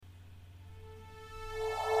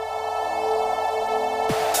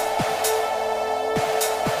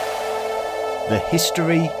The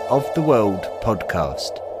History of the World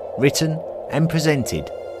podcast, written and presented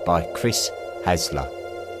by Chris Hasler.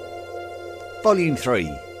 Volume 3,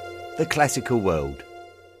 The Classical World.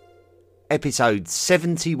 Episode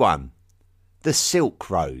 71, The Silk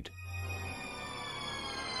Road.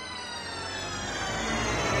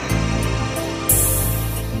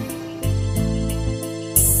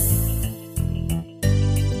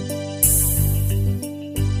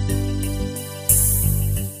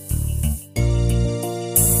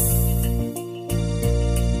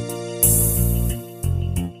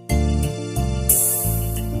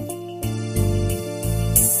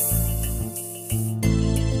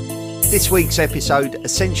 This week's episode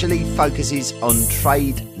essentially focuses on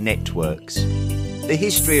trade networks. The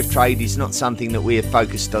history of trade is not something that we have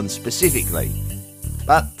focused on specifically,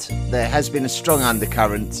 but there has been a strong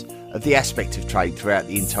undercurrent of the aspect of trade throughout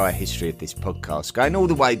the entire history of this podcast, going all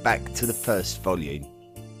the way back to the first volume.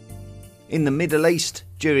 In the Middle East,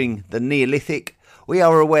 during the Neolithic, we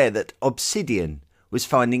are aware that obsidian was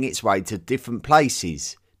finding its way to different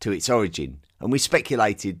places to its origin, and we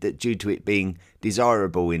speculated that due to it being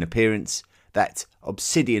desirable in appearance, that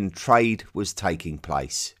obsidian trade was taking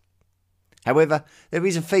place. However, there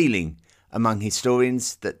is a feeling among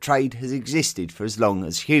historians that trade has existed for as long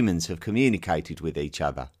as humans have communicated with each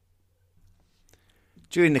other.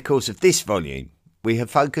 During the course of this volume, we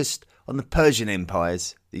have focused on the Persian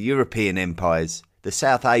empires, the European empires, the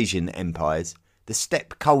South Asian empires, the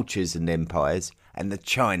steppe cultures and empires, and the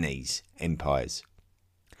Chinese empires.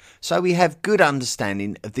 So we have good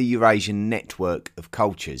understanding of the Eurasian network of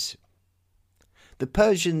cultures. The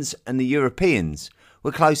Persians and the Europeans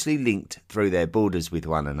were closely linked through their borders with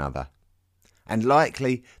one another, and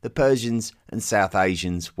likely the Persians and South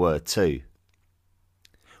Asians were too.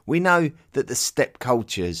 We know that the steppe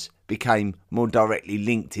cultures became more directly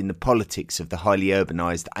linked in the politics of the highly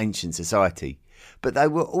urbanised ancient society, but they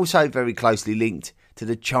were also very closely linked to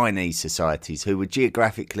the Chinese societies, who were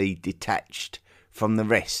geographically detached from the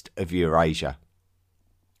rest of Eurasia.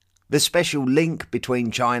 The special link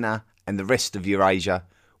between China and the rest of Eurasia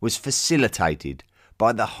was facilitated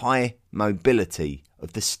by the high mobility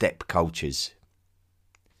of the steppe cultures.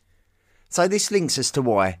 So this links us to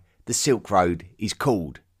why the Silk Road is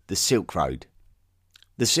called the Silk Road.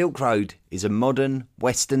 The Silk Road is a modern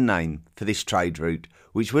Western name for this trade route,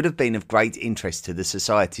 which would have been of great interest to the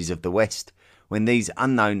societies of the West when these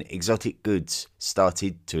unknown exotic goods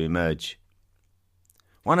started to emerge.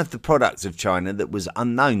 One of the products of China that was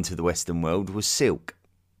unknown to the Western world was silk.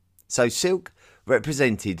 So silk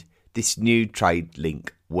represented this new trade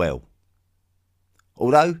link well.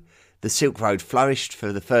 Although the Silk Road flourished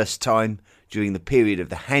for the first time during the period of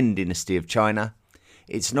the Han Dynasty of China,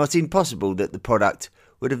 it's not impossible that the product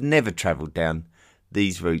would have never travelled down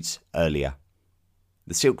these routes earlier.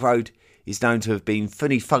 The Silk Road is known to have been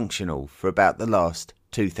fully functional for about the last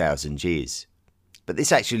 2,000 years. But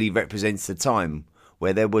this actually represents the time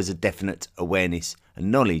where there was a definite awareness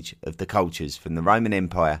and knowledge of the cultures from the Roman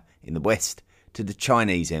Empire in the west to the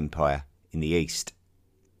Chinese Empire in the east.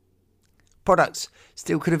 Products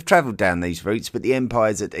still could have travelled down these routes, but the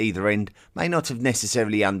empires at either end may not have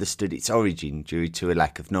necessarily understood its origin due to a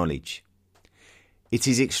lack of knowledge. It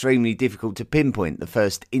is extremely difficult to pinpoint the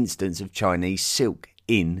first instance of Chinese silk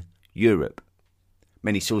in Europe.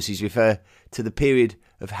 Many sources refer to the period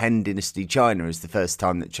of Han Dynasty China as the first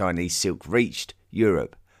time that Chinese silk reached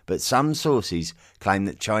Europe, but some sources claim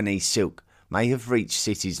that Chinese silk may have reached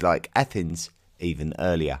cities like Athens even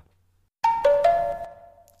earlier.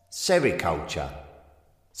 Sericulture.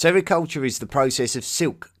 Sericulture is the process of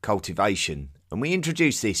silk cultivation, and we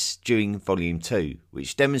introduced this during Volume 2,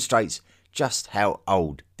 which demonstrates just how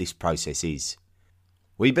old this process is.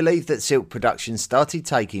 We believe that silk production started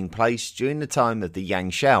taking place during the time of the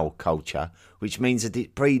Yangshao culture, which means that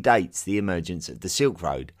it predates the emergence of the Silk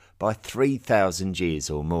Road by 3,000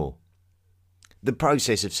 years or more. The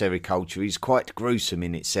process of sericulture is quite gruesome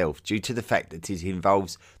in itself due to the fact that it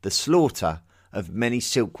involves the slaughter of many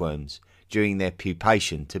silkworms during their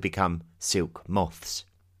pupation to become silk moths.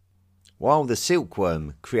 While the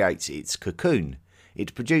silkworm creates its cocoon,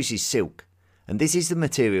 it produces silk, and this is the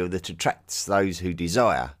material that attracts those who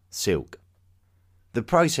desire silk. The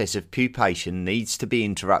process of pupation needs to be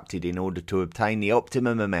interrupted in order to obtain the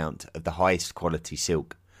optimum amount of the highest quality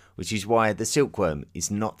silk, which is why the silkworm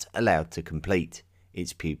is not allowed to complete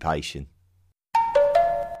its pupation.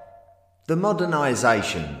 The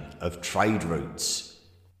modernisation of trade routes.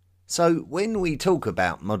 So when we talk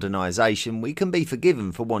about modernisation, we can be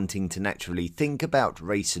forgiven for wanting to naturally think about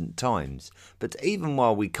recent times, but even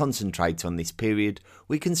while we concentrate on this period,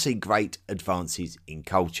 we can see great advances in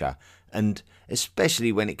culture, and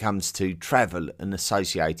especially when it comes to travel and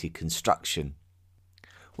associated construction.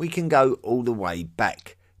 We can go all the way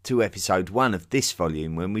back to episode 1 of this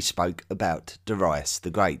volume when we spoke about Darius the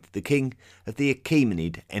Great, the king of the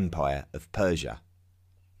Achaemenid Empire of Persia.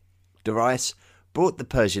 Darius brought the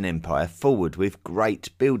Persian Empire forward with great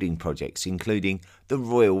building projects, including the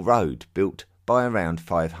Royal Road, built by around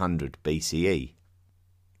 500 BCE.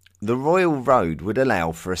 The Royal Road would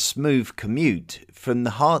allow for a smooth commute from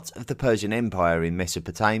the heart of the Persian Empire in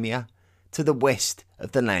Mesopotamia to the west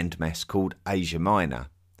of the landmass called Asia Minor.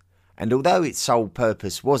 And although its sole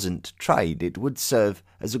purpose wasn't trade, it would serve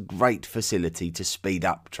as a great facility to speed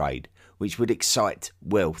up trade, which would excite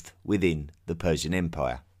wealth within the Persian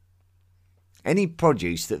Empire. Any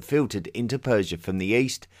produce that filtered into Persia from the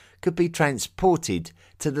east could be transported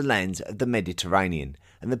to the lands of the Mediterranean,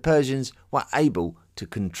 and the Persians were able to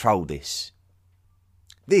control this.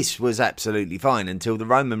 This was absolutely fine until the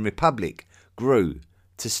Roman Republic grew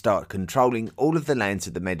to start controlling all of the lands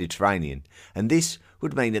of the Mediterranean, and this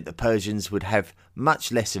would mean that the Persians would have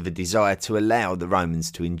much less of a desire to allow the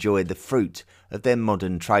Romans to enjoy the fruit of their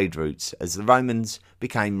modern trade routes, as the Romans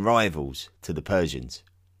became rivals to the Persians.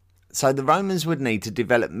 So the Romans would need to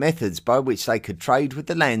develop methods by which they could trade with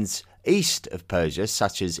the lands east of Persia,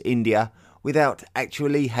 such as India, without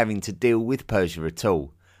actually having to deal with Persia at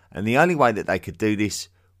all. And the only way that they could do this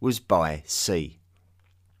was by sea.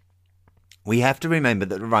 We have to remember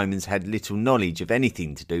that the Romans had little knowledge of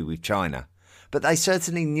anything to do with China, but they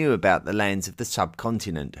certainly knew about the lands of the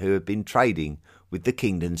subcontinent who had been trading with the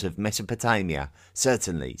kingdoms of Mesopotamia,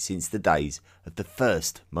 certainly since the days of the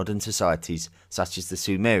first modern societies such as the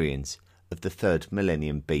Sumerians of the 3rd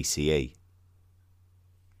millennium BCE.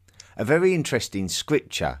 A very interesting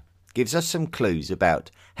scripture gives us some clues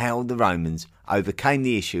about how the Romans overcame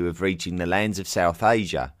the issue of reaching the lands of South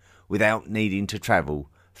Asia without needing to travel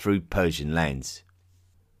through Persian lands.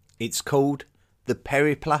 It's called the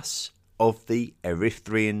Periplus of the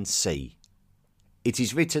Erythraean Sea. It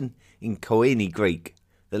is written in Koine Greek,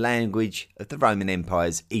 the language of the Roman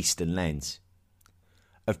Empire's eastern lands.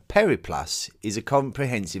 A periplus is a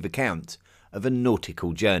comprehensive account of a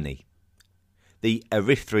nautical journey. The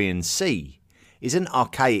Erythraean Sea is an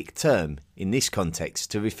archaic term in this context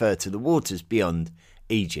to refer to the waters beyond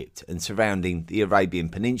Egypt and surrounding the Arabian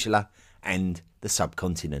Peninsula and the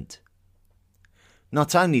subcontinent.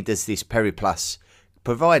 Not only does this periplus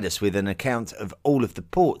provide us with an account of all of the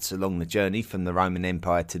ports along the journey from the Roman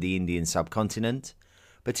Empire to the Indian subcontinent,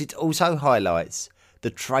 but it also highlights the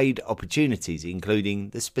trade opportunities, including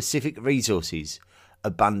the specific resources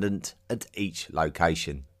abundant at each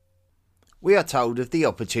location. We are told of the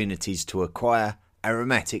opportunities to acquire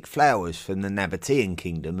aromatic flowers from the Nabatean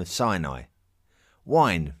kingdom of Sinai,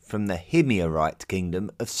 wine from the Himyarite kingdom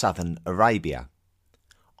of southern Arabia,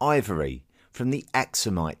 ivory from the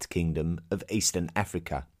Aksumite kingdom of eastern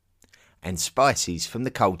Africa, and spices from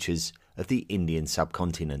the cultures of the Indian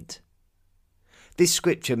subcontinent. This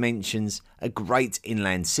scripture mentions a great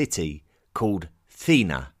inland city called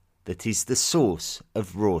Thena that is the source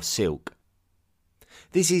of raw silk.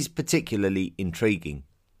 This is particularly intriguing.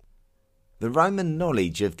 The Roman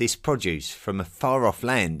knowledge of this produce from a far-off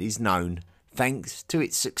land is known thanks to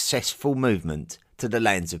its successful movement to the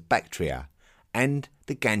lands of Bactria and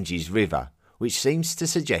the Ganges River, which seems to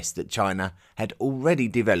suggest that China had already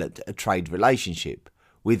developed a trade relationship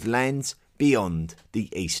with lands beyond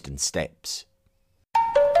the eastern steppes.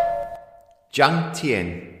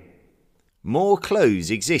 Zhangtian. More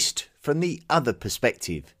clues exist from the other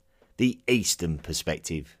perspective, the eastern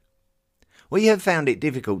perspective. We have found it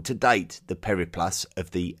difficult to date the periplus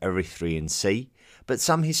of the Erythraean Sea, but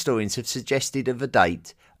some historians have suggested of a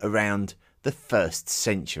date around the 1st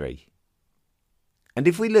century. And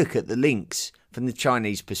if we look at the links from the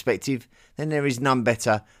Chinese perspective, then there is none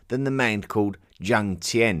better than the man called Zhang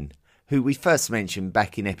Tian, who we first mentioned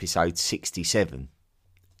back in episode 67.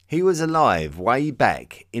 He was alive way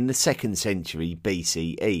back in the 2nd century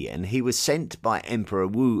BCE, and he was sent by Emperor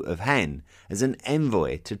Wu of Han as an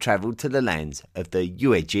envoy to travel to the lands of the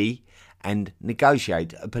Yuezhi and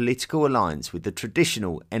negotiate a political alliance with the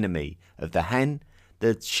traditional enemy of the Han,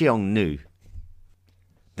 the Xiongnu.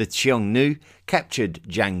 The Xiongnu captured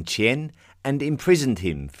Zhang Tian and imprisoned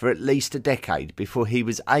him for at least a decade before he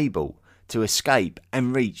was able to escape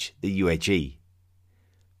and reach the Yuezhi.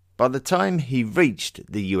 By the time he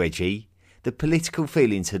reached the Yuezhi, the political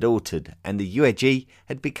feelings had altered and the Yuezhi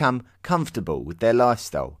had become comfortable with their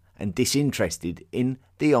lifestyle and disinterested in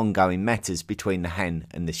the ongoing matters between the Han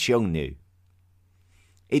and the Xiongnu.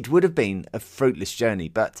 It would have been a fruitless journey,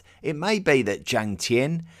 but it may be that Zhang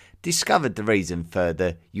Tian discovered the reason for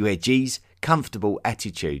the Yuezhi's comfortable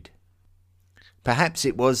attitude. Perhaps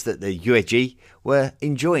it was that the Yuezhi were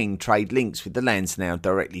enjoying trade links with the lands now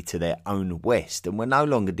directly to their own west and were no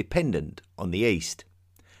longer dependent on the east.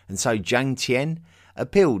 And so Zhang Tian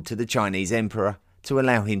appealed to the Chinese emperor to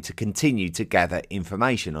allow him to continue to gather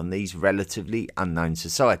information on these relatively unknown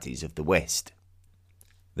societies of the west.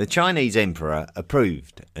 The Chinese emperor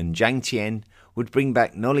approved, and Zhang Tian would bring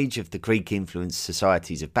back knowledge of the Greek-influenced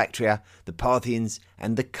societies of Bactria, the Parthians,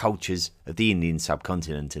 and the cultures of the Indian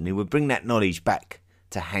subcontinent, and he would bring that knowledge back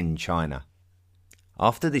to Han China.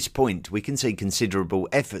 After this point, we can see considerable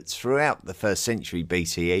efforts throughout the 1st century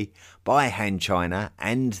BCE by Han China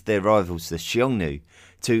and their rivals the Xiongnu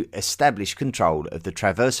to establish control of the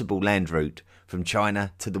traversable land route from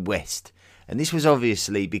China to the west. And this was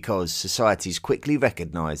obviously because societies quickly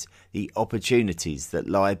recognised the opportunities that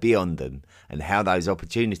lie beyond them and how those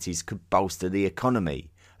opportunities could bolster the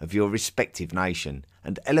economy of your respective nation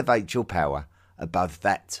and elevate your power above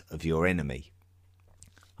that of your enemy.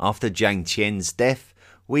 After Zhang Tian's death,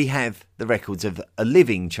 we have the records of a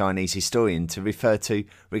living Chinese historian to refer to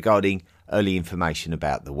regarding early information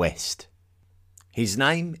about the West. His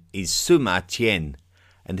name is Sima Qian,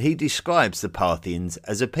 and he describes the Parthians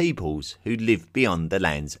as a peoples who lived beyond the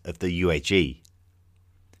lands of the Yuezhi.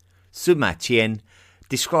 Sima Qian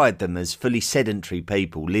described them as fully sedentary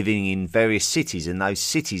people living in various cities, and those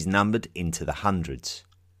cities numbered into the hundreds.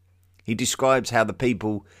 He describes how the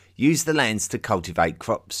people used the lands to cultivate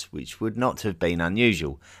crops, which would not have been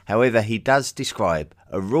unusual. However, he does describe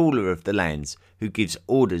a ruler of the lands who gives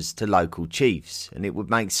orders to local chiefs, and it would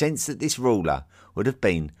make sense that this ruler would have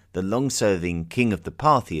been the long-serving king of the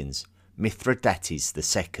Parthians, Mithridates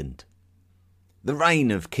II. The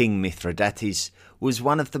reign of King Mithridates was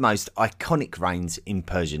one of the most iconic reigns in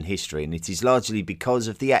Persian history, and it is largely because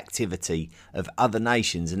of the activity of other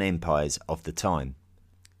nations and empires of the time.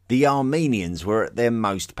 The Armenians were at their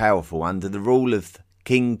most powerful under the rule of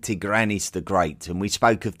King Tigranes the Great, and we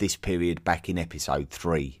spoke of this period back in episode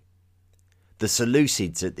 3. The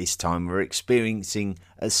Seleucids at this time were experiencing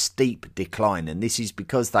a steep decline, and this is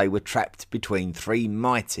because they were trapped between three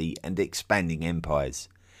mighty and expanding empires.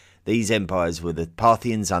 These empires were the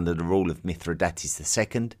Parthians under the rule of Mithridates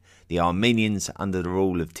II, the Armenians under the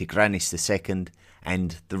rule of Tigranes II,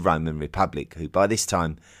 and the Roman Republic, who by this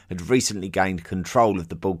time had recently gained control of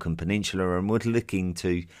the Balkan Peninsula and were looking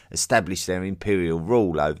to establish their imperial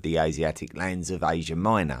rule over the Asiatic lands of Asia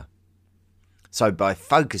Minor. So by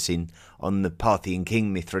focusing on the Parthian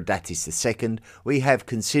king Mithridates II, we have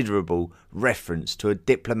considerable reference to a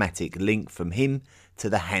diplomatic link from him to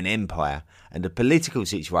the Han Empire and a political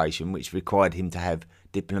situation which required him to have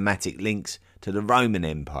diplomatic links to the Roman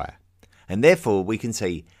Empire. And therefore we can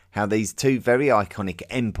see how these two very iconic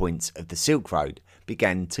endpoints of the Silk Road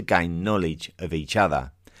began to gain knowledge of each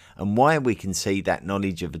other, and why we can see that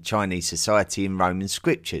knowledge of a Chinese society in Roman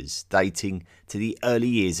scriptures dating to the early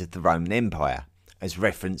years of the Roman Empire, as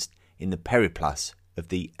referenced in the Periplus of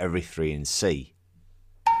the Erythraean Sea.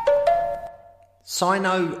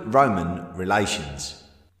 Sino-Roman relations.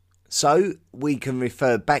 So we can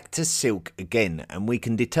refer back to silk again, and we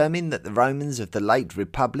can determine that the Romans of the late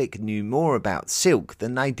Republic knew more about silk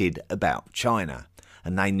than they did about China,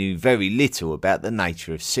 and they knew very little about the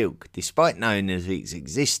nature of silk. Despite knowing of its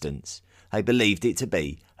existence, they believed it to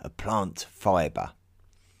be a plant fibre.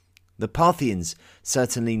 The Parthians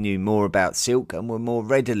certainly knew more about silk and were more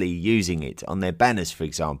readily using it on their banners, for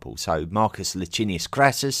example, so Marcus Licinius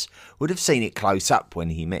Crassus would have seen it close up when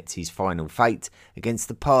he met his final fate against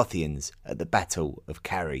the Parthians at the Battle of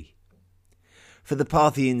Carrhae. For the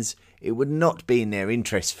Parthians, it would not be in their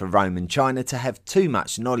interest for Roman China to have too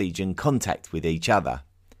much knowledge and contact with each other.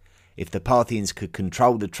 If the Parthians could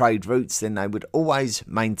control the trade routes, then they would always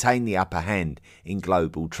maintain the upper hand in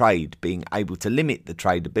global trade, being able to limit the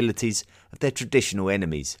trade abilities of their traditional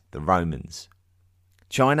enemies, the Romans.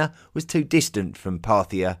 China was too distant from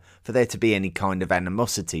Parthia for there to be any kind of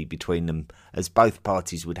animosity between them, as both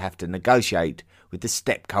parties would have to negotiate with the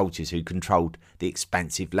steppe cultures who controlled the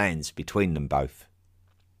expansive lands between them both.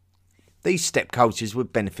 These steppe cultures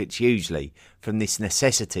would benefit hugely from this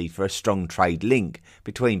necessity for a strong trade link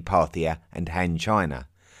between Parthia and Han China,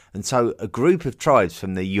 and so a group of tribes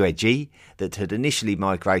from the Yuezhi that had initially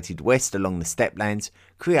migrated west along the steppe lands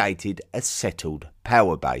created a settled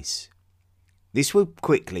power base. This would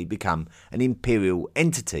quickly become an imperial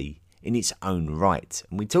entity in its own right,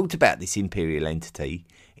 and we talked about this imperial entity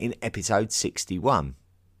in episode 61.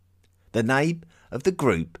 The name of the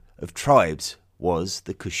group of tribes was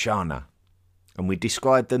the Kushana, and we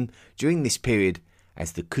described them during this period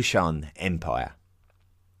as the Kushan Empire.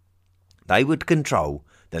 They would control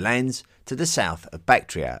the lands to the south of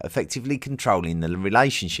Bactria, effectively controlling the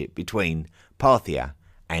relationship between Parthia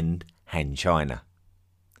and Han China.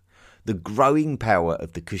 The growing power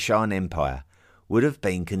of the Kushan Empire would have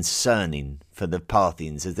been concerning for the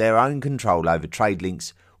Parthians, as their own control over trade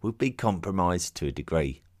links would be compromised to a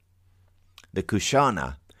degree. The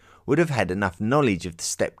Kushana would have had enough knowledge of the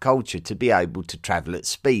steppe culture to be able to travel at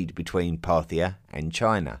speed between Parthia and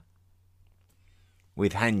China.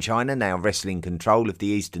 With Han China now wresting control of the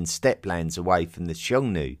eastern steppe lands away from the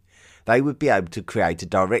Xiongnu, they would be able to create a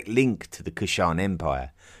direct link to the Kushan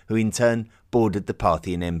Empire, who in turn bordered the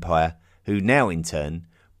Parthian Empire, who now in turn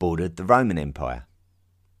bordered the Roman Empire.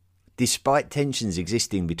 Despite tensions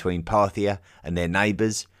existing between Parthia and their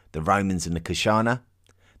neighbours, the Romans and the Kushana,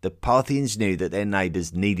 the Parthians knew that their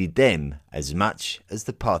neighbours needed them as much as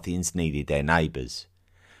the Parthians needed their neighbours.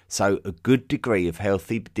 So a good degree of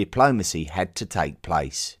healthy diplomacy had to take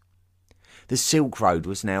place. The Silk Road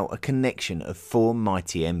was now a connection of four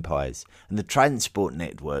mighty empires, and the transport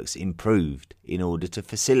networks improved in order to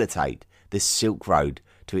facilitate the Silk Road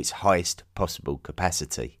to its highest possible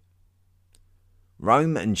capacity.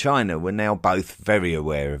 Rome and China were now both very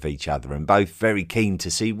aware of each other and both very keen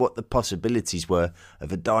to see what the possibilities were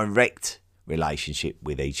of a direct relationship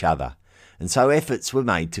with each other, and so efforts were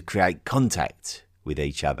made to create contact with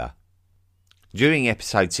each other. During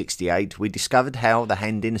episode 68, we discovered how the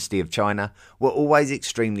Han dynasty of China were always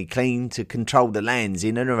extremely keen to control the lands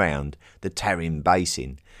in and around the Tarim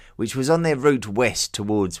Basin, which was on their route west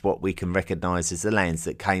towards what we can recognise as the lands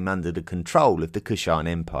that came under the control of the Kushan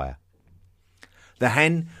Empire. The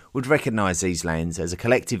Han would recognise these lands as a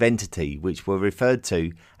collective entity which were referred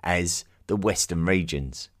to as the Western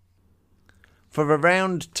regions. For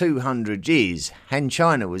around 200 years, Han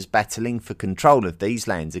China was battling for control of these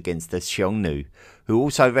lands against the Xiongnu, who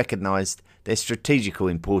also recognised their strategical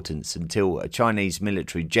importance until a Chinese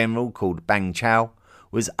military general called Bang Chao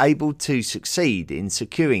was able to succeed in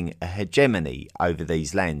securing a hegemony over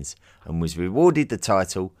these lands and was rewarded the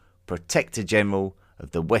title Protector General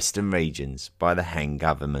of the Western regions by the Han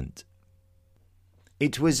government.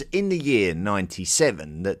 It was in the year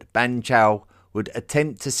 97 that Bang Chao would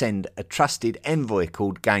attempt to send a trusted envoy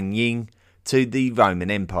called Gan Ying to the Roman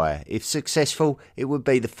Empire. If successful, it would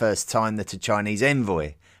be the first time that a Chinese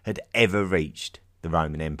envoy had ever reached the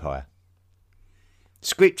Roman Empire.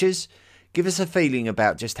 Scriptures give us a feeling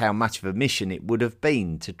about just how much of a mission it would have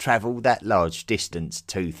been to travel that large distance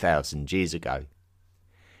 2,000 years ago.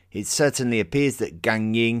 It certainly appears that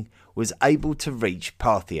Gan Ying was able to reach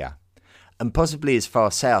Parthia, and possibly as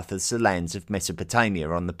far south as the lands of Mesopotamia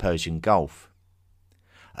on the Persian Gulf.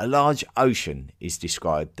 A large ocean is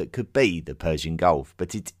described that could be the Persian Gulf,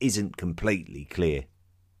 but it isn't completely clear.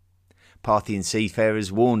 Parthian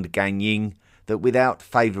seafarers warned Gan Ying that without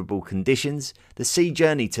favourable conditions, the sea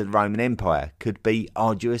journey to the Roman Empire could be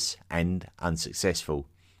arduous and unsuccessful.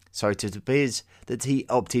 So it appears that he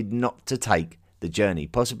opted not to take the journey,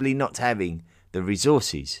 possibly not having the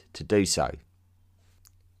resources to do so.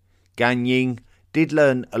 Gan Ying did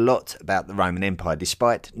learn a lot about the Roman Empire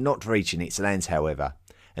despite not reaching its lands, however,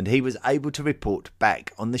 and he was able to report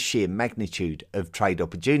back on the sheer magnitude of trade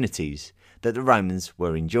opportunities that the Romans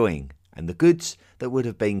were enjoying, and the goods that would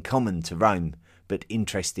have been common to Rome, but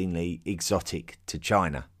interestingly exotic to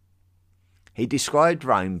China. He described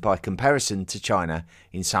Rome by comparison to China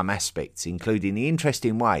in some aspects, including the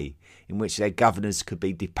interesting way in which their governors could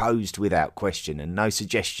be deposed without question, and no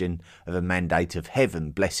suggestion of a mandate of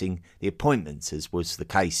heaven blessing the appointments as was the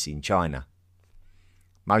case in China.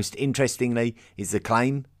 Most interestingly is the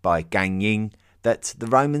claim by Gan Ying that the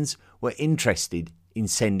Romans were interested in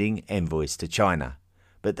sending envoys to China,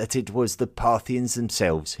 but that it was the Parthians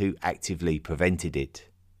themselves who actively prevented it.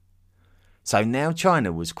 So now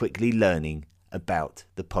China was quickly learning about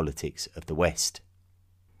the politics of the West.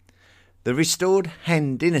 The restored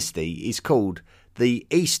Han dynasty is called the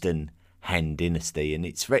Eastern Han dynasty, and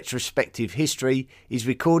its retrospective history is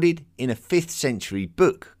recorded in a 5th century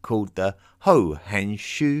book called the Ho Han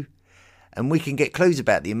Shu, and we can get clues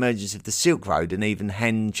about the emergence of the Silk Road and even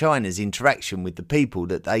Han China's interaction with the people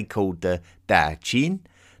that they called the Da Qin,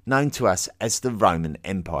 known to us as the Roman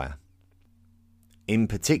Empire. In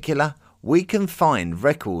particular, we can find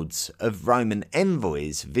records of Roman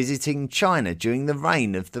envoys visiting China during the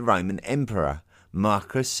reign of the Roman Emperor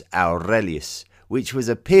Marcus Aurelius, which was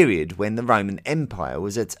a period when the Roman Empire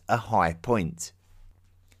was at a high point.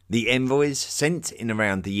 The envoys, sent in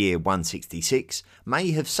around the year 166,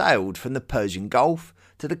 may have sailed from the Persian Gulf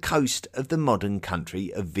to the coast of the modern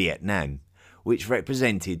country of Vietnam, which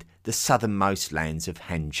represented the southernmost lands of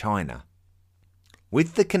Han China.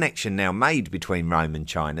 With the connection now made between Rome and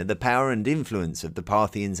China, the power and influence of the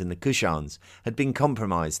Parthians and the Kushans had been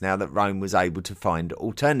compromised now that Rome was able to find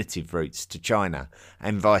alternative routes to China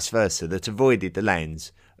and vice versa that avoided the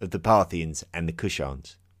lands of the Parthians and the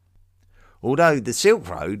Kushans. Although the Silk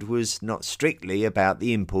Road was not strictly about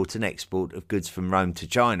the import and export of goods from Rome to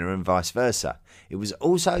China and vice versa, it was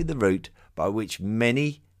also the route by which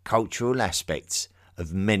many cultural aspects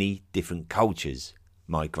of many different cultures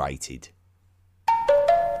migrated.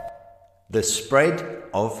 The spread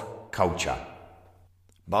of culture.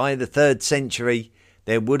 By the 3rd century,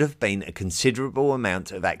 there would have been a considerable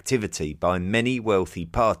amount of activity by many wealthy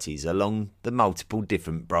parties along the multiple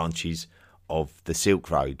different branches of the Silk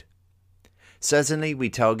Road. Certainly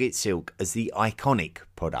we target silk as the iconic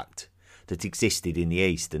product that existed in the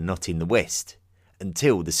East and not in the West,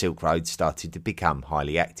 until the Silk Road started to become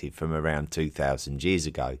highly active from around 2,000 years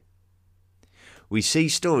ago. We see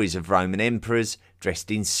stories of Roman emperors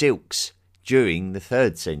dressed in silks during the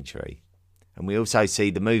 3rd century, and we also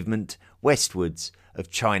see the movement westwards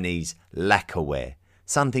of Chinese lacquerware,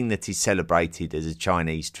 something that is celebrated as a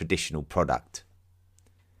Chinese traditional product.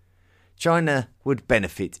 China would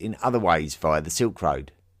benefit in other ways via the Silk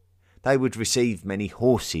Road. They would receive many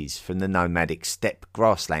horses from the nomadic steppe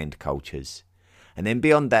grassland cultures, and then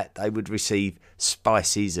beyond that they would receive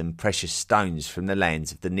spices and precious stones from the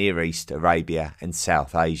lands of the Near East, Arabia and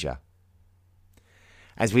South Asia.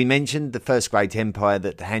 As we mentioned, the first great empire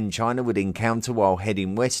that Han China would encounter while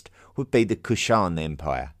heading west would be the Kushan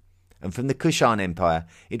Empire. And from the Kushan Empire,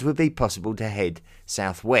 it would be possible to head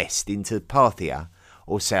southwest into Parthia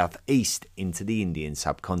or southeast into the Indian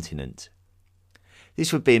subcontinent.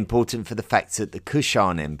 This would be important for the fact that the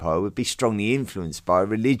Kushan Empire would be strongly influenced by a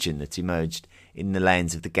religion that emerged in the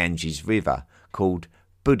lands of the Ganges River called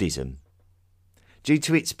Buddhism. Due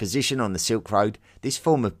to its position on the Silk Road, this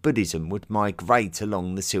form of Buddhism would migrate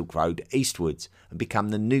along the Silk Road eastwards and become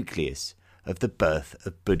the nucleus of the birth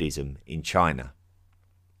of Buddhism in China.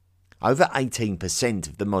 Over 18%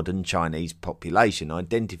 of the modern Chinese population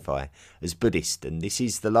identify as Buddhist, and this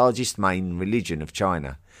is the largest main religion of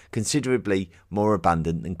China, considerably more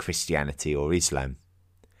abundant than Christianity or Islam.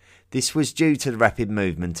 This was due to the rapid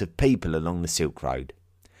movement of people along the Silk Road.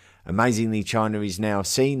 Amazingly, China is now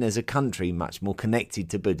seen as a country much more connected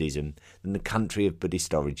to Buddhism than the country of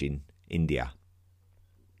Buddhist origin, India.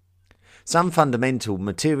 Some fundamental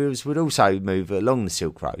materials would also move along the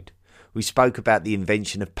Silk Road. We spoke about the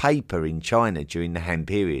invention of paper in China during the Han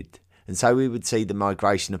period, and so we would see the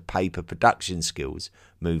migration of paper production skills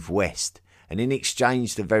move west, and in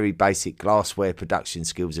exchange the very basic glassware production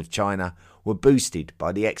skills of China were boosted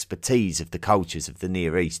by the expertise of the cultures of the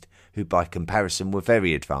Near East, who by comparison were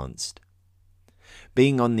very advanced.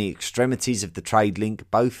 Being on the extremities of the trade link,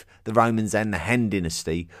 both the Romans and the Han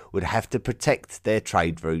dynasty would have to protect their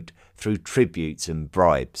trade route through tributes and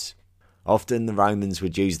bribes. Often the Romans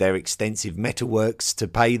would use their extensive metalworks to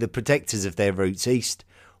pay the protectors of their routes east,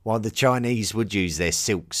 while the Chinese would use their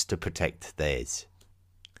silks to protect theirs.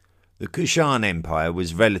 The Kushan Empire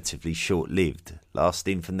was relatively short-lived,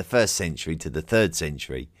 lasting from the 1st century to the 3rd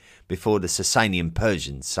century, before the Sasanian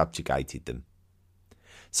Persians subjugated them.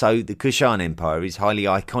 So the Kushan Empire is highly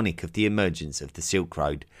iconic of the emergence of the Silk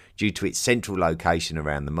Road due to its central location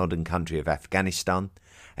around the modern country of Afghanistan,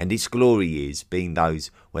 and its glory years being those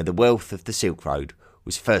where the wealth of the Silk Road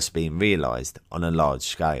was first being realised on a large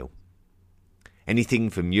scale. Anything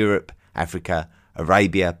from Europe, Africa,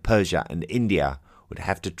 Arabia, Persia and India would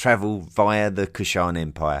have to travel via the Kushan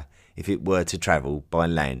Empire if it were to travel by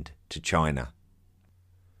land to China.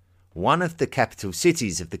 One of the capital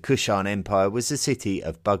cities of the Kushan Empire was the city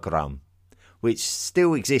of Bagram, which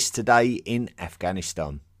still exists today in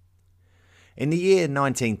Afghanistan. In the year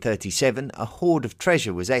 1937, a hoard of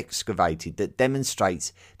treasure was excavated that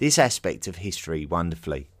demonstrates this aspect of history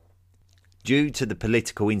wonderfully. Due to the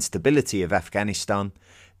political instability of Afghanistan,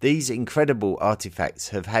 these incredible artifacts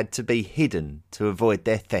have had to be hidden to avoid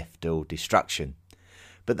their theft or destruction.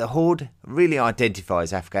 But the hoard really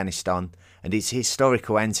identifies Afghanistan and its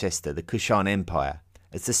historical ancestor, the Kushan Empire,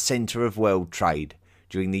 as the centre of world trade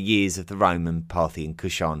during the years of the Roman, Parthian,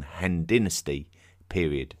 Kushan, Han dynasty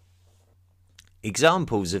period.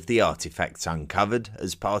 Examples of the artefacts uncovered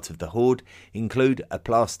as part of the hoard include a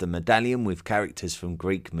plaster medallion with characters from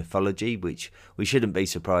Greek mythology, which we shouldn't be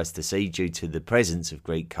surprised to see due to the presence of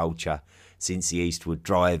Greek culture since the eastward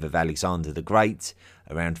drive of Alexander the Great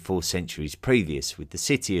around 4 centuries previous, with the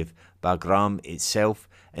city of Bagram itself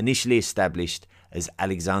initially established as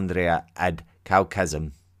Alexandria ad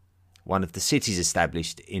Caucasum, one of the cities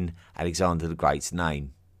established in Alexander the Great's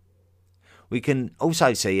name. We can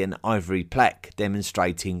also see an ivory plaque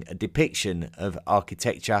demonstrating a depiction of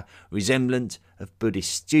architecture resemblant of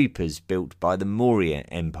Buddhist stupas built by the Maurya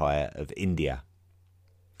Empire of India.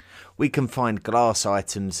 We can find glass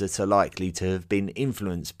items that are likely to have been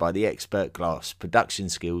influenced by the expert glass production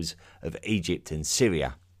skills of Egypt and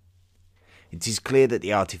Syria. It is clear that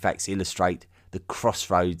the artifacts illustrate the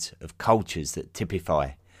crossroads of cultures that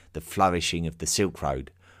typify the flourishing of the Silk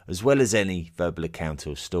Road, as well as any verbal account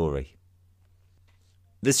or story.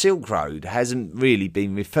 The Silk Road hasn't really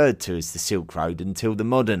been referred to as the Silk Road until the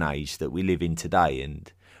modern age that we live in today,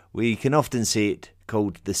 and we can often see it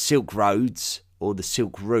called the Silk Roads or the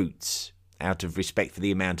Silk Routes, out of respect for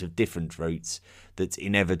the amount of different routes that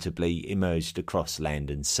inevitably emerged across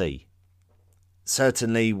land and sea.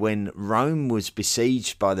 Certainly when Rome was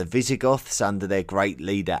besieged by the Visigoths under their great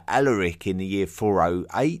leader Alaric in the year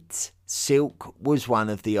 408, silk was one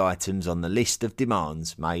of the items on the list of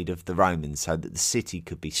demands made of the Romans so that the city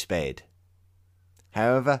could be spared.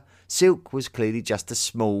 However, silk was clearly just a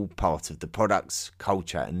small part of the products,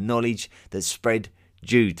 culture and knowledge that spread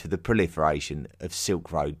due to the proliferation of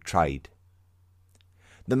Silk Road trade.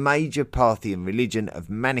 The major Parthian religion of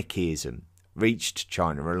Manichaeism reached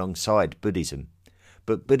China alongside Buddhism,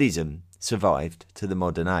 but Buddhism survived to the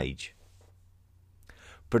modern age.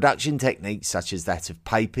 Production techniques such as that of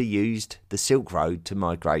paper used the Silk Road to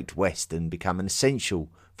migrate west and become an essential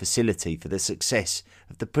facility for the success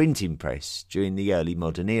of the printing press during the early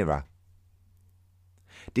modern era.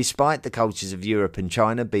 Despite the cultures of Europe and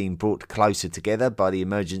China being brought closer together by the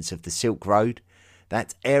emergence of the Silk Road,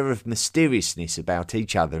 that air of mysteriousness about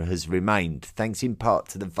each other has remained, thanks in part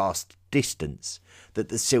to the vast distance that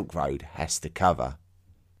the Silk Road has to cover.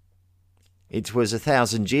 It was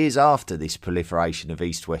 1,000 years after this proliferation of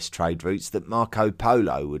east-west trade routes that Marco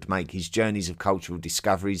Polo would make his journeys of cultural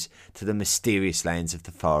discoveries to the mysterious lands of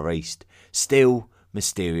the Far East, still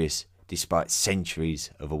mysterious despite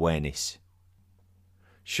centuries of awareness.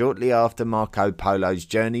 Shortly after Marco Polo's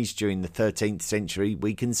journeys during the 13th century,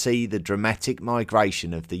 we can see the dramatic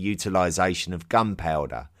migration of the utilisation of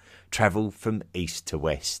gunpowder travel from east to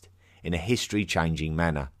west in a history-changing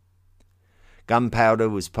manner. Gunpowder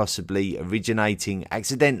was possibly originating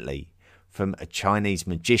accidentally from a Chinese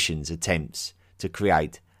magician's attempts to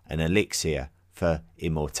create an elixir for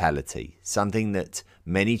immortality, something that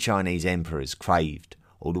many Chinese emperors craved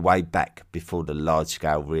all the way back before the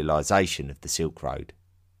large-scale realisation of the Silk Road.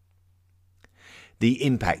 The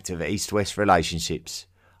impact of East-West relationships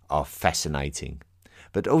are fascinating,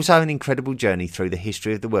 but also an incredible journey through the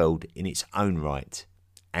history of the world in its own right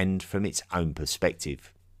and from its own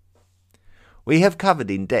perspective. We have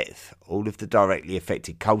covered in depth all of the directly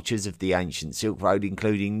affected cultures of the ancient Silk Road,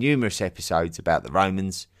 including numerous episodes about the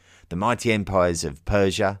Romans, the mighty empires of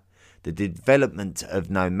Persia, the development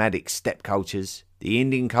of nomadic steppe cultures, the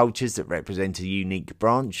Indian cultures that represent a unique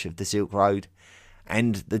branch of the Silk Road,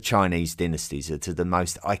 and the Chinese dynasties that are the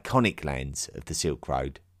most iconic lands of the Silk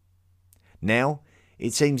Road. Now,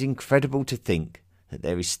 it seems incredible to think that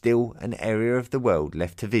there is still an area of the world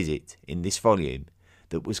left to visit in this volume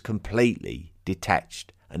that was completely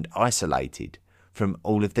detached and isolated from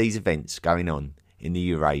all of these events going on in the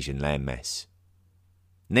Eurasian landmass.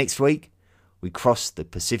 Next week, we cross the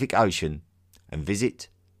Pacific Ocean and visit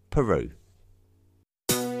Peru.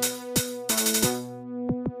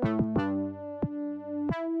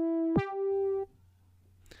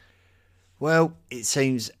 Well, it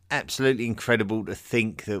seems absolutely incredible to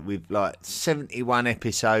think that we've 71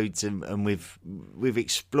 episodes and we've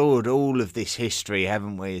explored all of this history,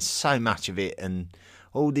 haven't we? There's so much of it, and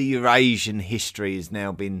all the Eurasian history has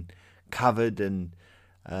now been covered, and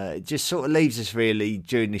it just sort of leaves us really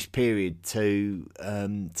during this period to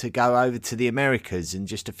go over to the Americas and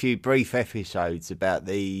just a few brief episodes about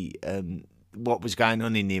the what was going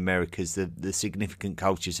on in the Americas, the significant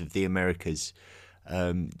cultures of the Americas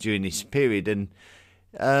during this period.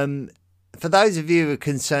 And for those of you who are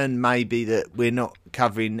concerned maybe that we're not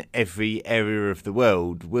covering every area of the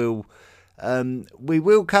world, we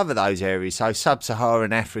will cover those areas. So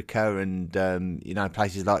sub-Saharan Africa and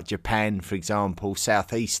places like Japan, for example,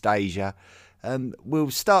 Southeast Asia,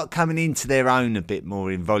 will start coming into their own a bit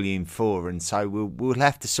more in Volume 4, and so we'll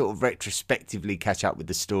have to sort of retrospectively catch up with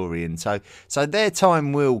the story, and so their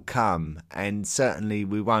time will come, and certainly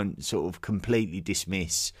we won't sort of completely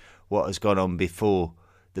dismiss what has gone on before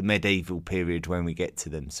the medieval period when we get to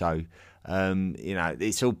them. So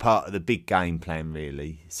it's all part of the big game plan,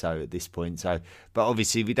 really. So at this point, but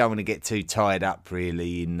obviously we don't want to get too tied up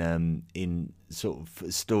really in sort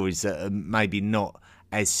of stories that are maybe not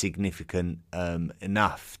as significant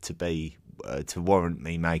enough to be to warrant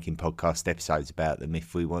me making podcast episodes about them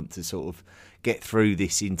if we want to sort of get through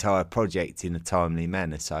this entire project in a timely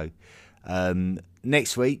manner. So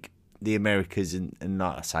next week, the Americas, and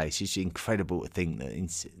like I say, it's just incredible to think that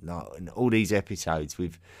in all these episodes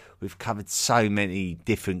we've covered so many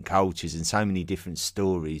different cultures and so many different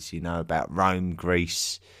stories, about Rome,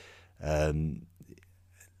 Greece,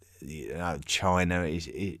 China,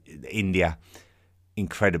 India.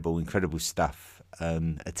 Incredible stuff.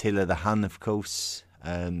 Attila the Hun, of course.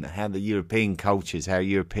 How the European cultures, how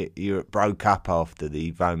Europe broke up after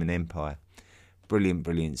the Roman Empire.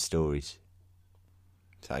 Brilliant stories.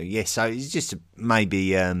 So so it's just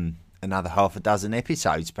maybe another half a dozen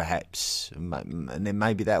episodes, perhaps, and then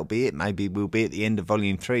maybe that'll be it. Maybe we'll be at the end of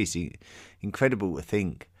Volume 3. It's incredible to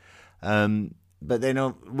think. But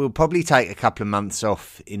then we'll probably take a couple of months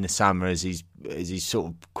off in the summer, as he's sort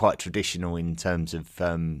of quite traditional in terms of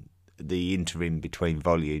the interim between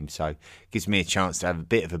volumes. So it gives me a chance to have a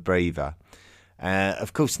bit of a breather.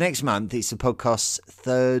 Of course, next month it's the podcast's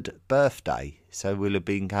 3rd birthday. So we'll have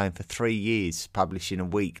been going for 3 years, publishing a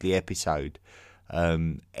weekly episode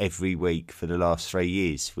every week for the last 3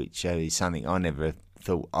 years, which is something I never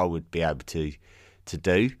thought I would be able to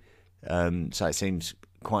do. So it seems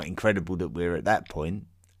quite incredible that we're at that point.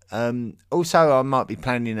 Also, I might be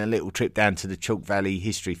planning a little trip down to the Chalk Valley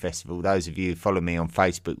History Festival. Those of you who follow me on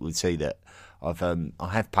Facebook will see that I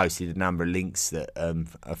have posted a number of links that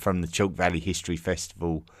are from the Chalk Valley History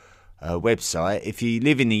Festival website. If you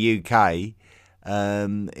live in the UK,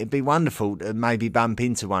 it'd be wonderful to maybe bump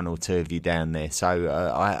into one or two of you down there. So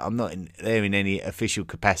I'm not there in any official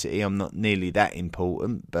capacity. I'm not nearly that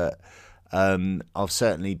important, but I'll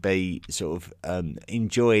certainly be sort of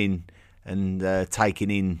enjoying and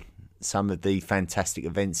taking in some of the fantastic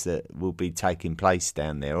events that will be taking place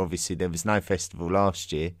down there. Obviously, there was no festival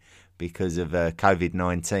last year because of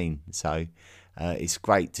COVID-19, so it's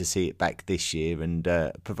great to see it back this year. And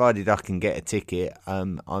provided I can get a ticket,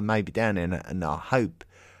 I may be down there, and I hope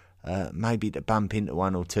maybe to bump into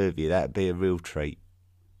one or two of you. That'd be a real treat.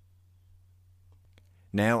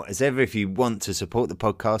 Now, as ever, if you want to support the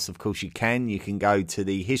podcast, of course you can. You can go to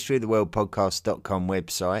the historyoftheworldpodcast.com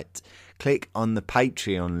website, click on the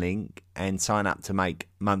Patreon link and sign up to make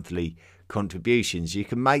monthly contributions. You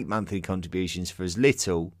can make monthly contributions for as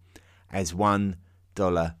little as $1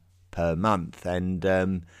 per month.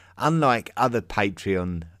 And unlike other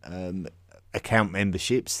Patreon account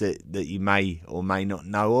memberships that you may or may not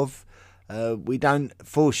know of, we don't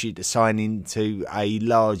force you to sign into a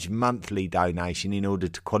large monthly donation in order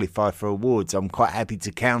to qualify for awards. I'm quite happy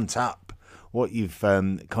to count up what you've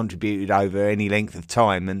contributed over any length of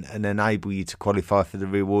time and enable you to qualify for the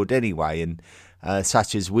reward anyway. And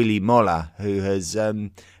such as Willie Moller, who's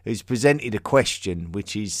presented a question,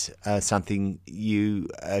 which is something you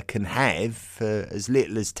can have for as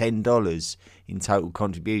little as $10 in total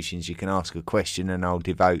contributions. You can ask a question, and I'll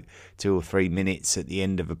devote 2 or 3 minutes at the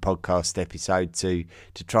end of a podcast episode to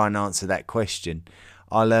try and answer that question.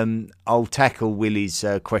 I'll tackle Willie's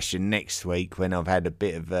question next week when I've had a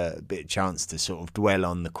bit of chance to sort of dwell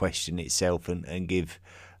on the question itself and give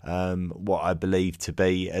what I believe to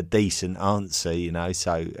be a decent answer,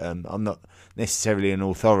 so I'm not necessarily an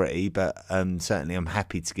authority, but certainly I'm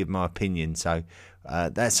happy to give my opinion. So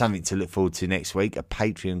that's something to look forward to next week, a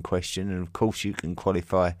Patreon question, and of course you can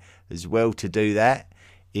qualify as well to do that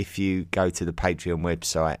if you go to the Patreon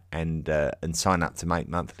website and sign up to make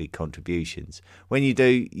monthly contributions. When you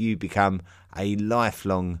do, you become a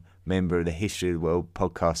lifelong member of the History of the World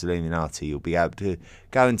podcast Illuminati. You'll be able to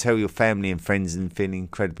go and tell your family and friends and feel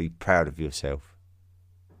incredibly proud of yourself.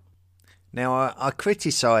 Now, I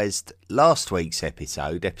criticised last week's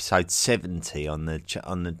episode 70 on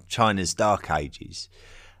the China's Dark Ages,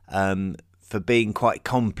 for being quite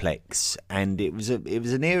complex, and it was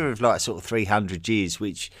an era of like sort of 300 years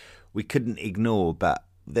which we couldn't ignore, but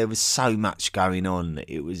there was so much going on that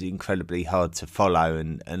it was incredibly hard to follow,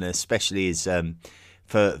 and especially as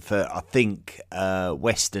for I think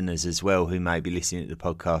Westerners as well who may be listening to the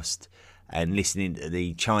podcast and listening to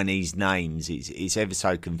the Chinese names, it's ever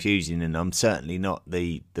so confusing, and I'm certainly not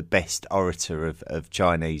the best orator of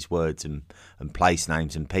Chinese words and place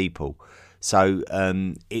names and people. So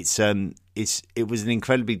it was an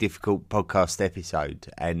incredibly difficult podcast episode,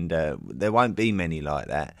 and there won't be many like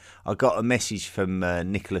that. I got a message from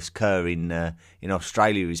Nicholas Kerr in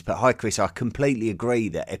Australia who's put, "Hi Chris, I completely agree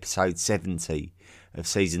that episode 70 of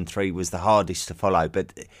season 3 was the hardest to follow,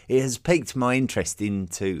 but it has piqued my interest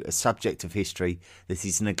into a subject of history that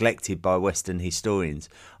is neglected by Western historians.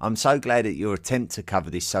 I'm so glad at your attempt to cover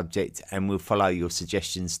this subject, and will follow your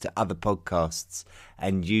suggestions to other podcasts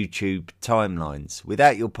and YouTube timelines.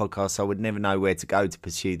 Without your podcast, I would never know where to go to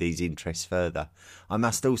pursue these interests further. I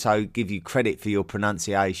must also give you credit for your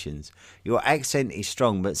pronunciations. Your accent is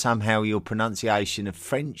strong, but somehow your pronunciation of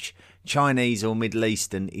French, Chinese or Middle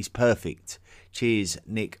Eastern is perfect. Cheers,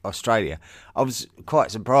 Nick, Australia. I was quite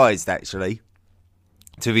surprised, actually,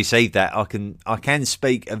 to receive that. I can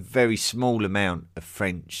speak a very small amount of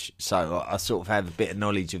French, so I sort of have a bit of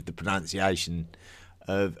knowledge of the pronunciation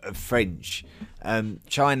of French.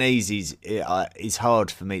 Chinese is hard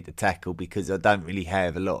for me to tackle because I don't really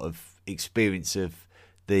have a lot of experience of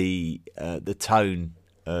the tone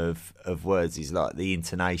of words. Is like the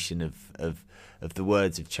intonation of the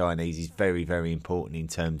words of Chinese is very, very important in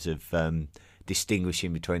terms of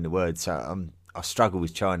distinguishing between the words. So I struggle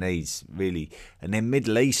with Chinese really, and then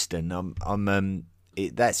Middle Eastern.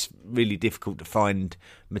 That's really difficult to find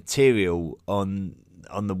material on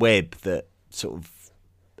the web that sort of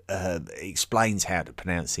explains how to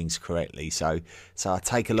pronounce things correctly. So I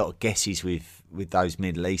take a lot of guesses with those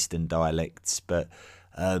Middle Eastern dialects, but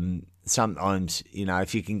sometimes,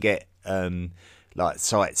 if you can get like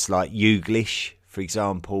sites like Youglish, for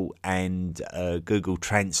example, and Google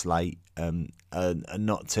Translate are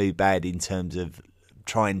not too bad in terms of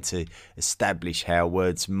trying to establish how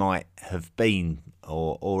words might have been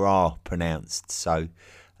or are pronounced. So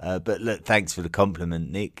but look, thanks for the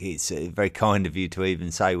compliment, Nick. It's very kind of you to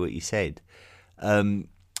even say what you said. One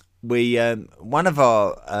of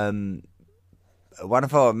our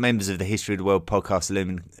members of the History of the World podcast,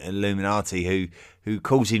 Illuminati, who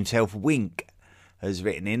calls himself Wink, has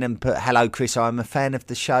written in and put, "Hello, Chris. I am a fan of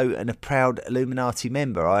the show and a proud Illuminati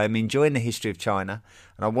member. I am enjoying the history of China,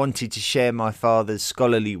 and I wanted to share my father's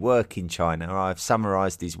scholarly work in China. I have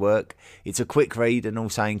summarised his work. It's a quick read and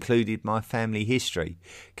also included my family history.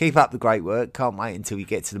 Keep up the great work. Can't wait until we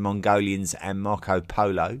get to the Mongolians and Marco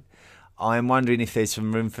Polo. I am wondering if there's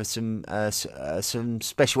some room for some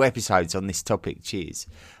special episodes on this topic. Cheers."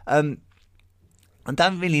 I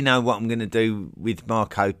don't really know what I'm going to do with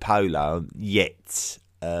Marco Polo yet.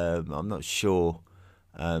 I'm not sure.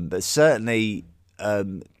 But certainly,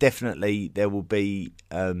 definitely there will be,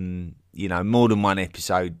 more than one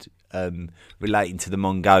episode relating to the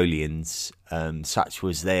Mongolians. Such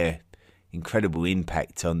was their incredible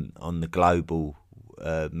impact on the global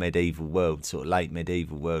medieval world, sort of late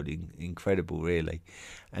medieval world. Incredible, really.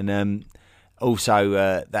 And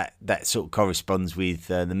also, that sort of corresponds with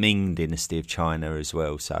the Ming dynasty of China as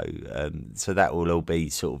well. So that will all be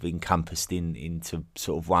sort of encompassed into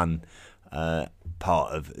sort of one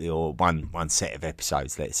part of, or one set of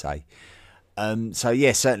episodes, let's say. So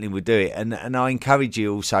yeah, certainly we'll do it, and I encourage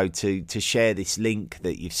you also to share this link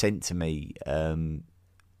that you've sent to me.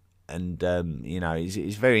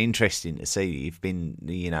 It's very interesting to see you've been,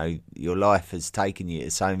 your life has taken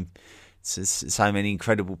you to so many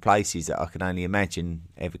incredible places that I can only imagine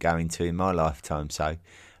ever going to in my lifetime. So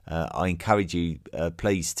I encourage you,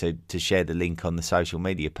 please, to share the link on the social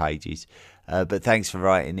media pages. But thanks for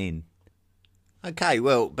writing in. Okay,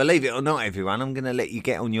 well, believe it or not, everyone, I'm going to let you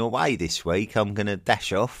get on your way this week. I'm going to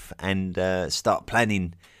dash off and start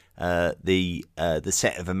planning the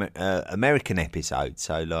set of American episodes,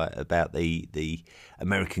 so like about the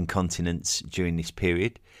American continents during this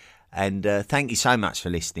period. And thank you so much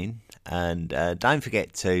for listening. And don't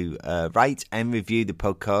forget to rate and review the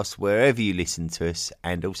podcast wherever you listen to us.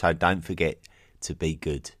 And also don't forget to be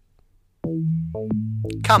good.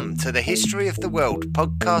 Come to the History of the World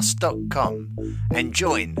podcast.com and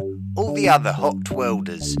join all the other hot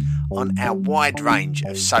worlders on our wide range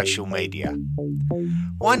of social media.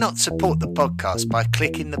 Why not support the podcast by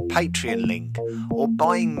clicking the Patreon link or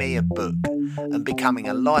buying me a book and becoming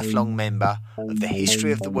a lifelong member of the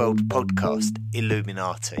History of the World podcast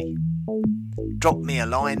Illuminati? Drop me a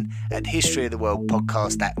line at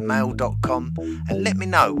historyoftheworldpodcast@mail.com and let me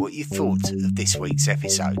know what you thought of this week's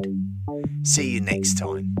episode. See you next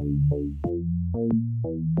time.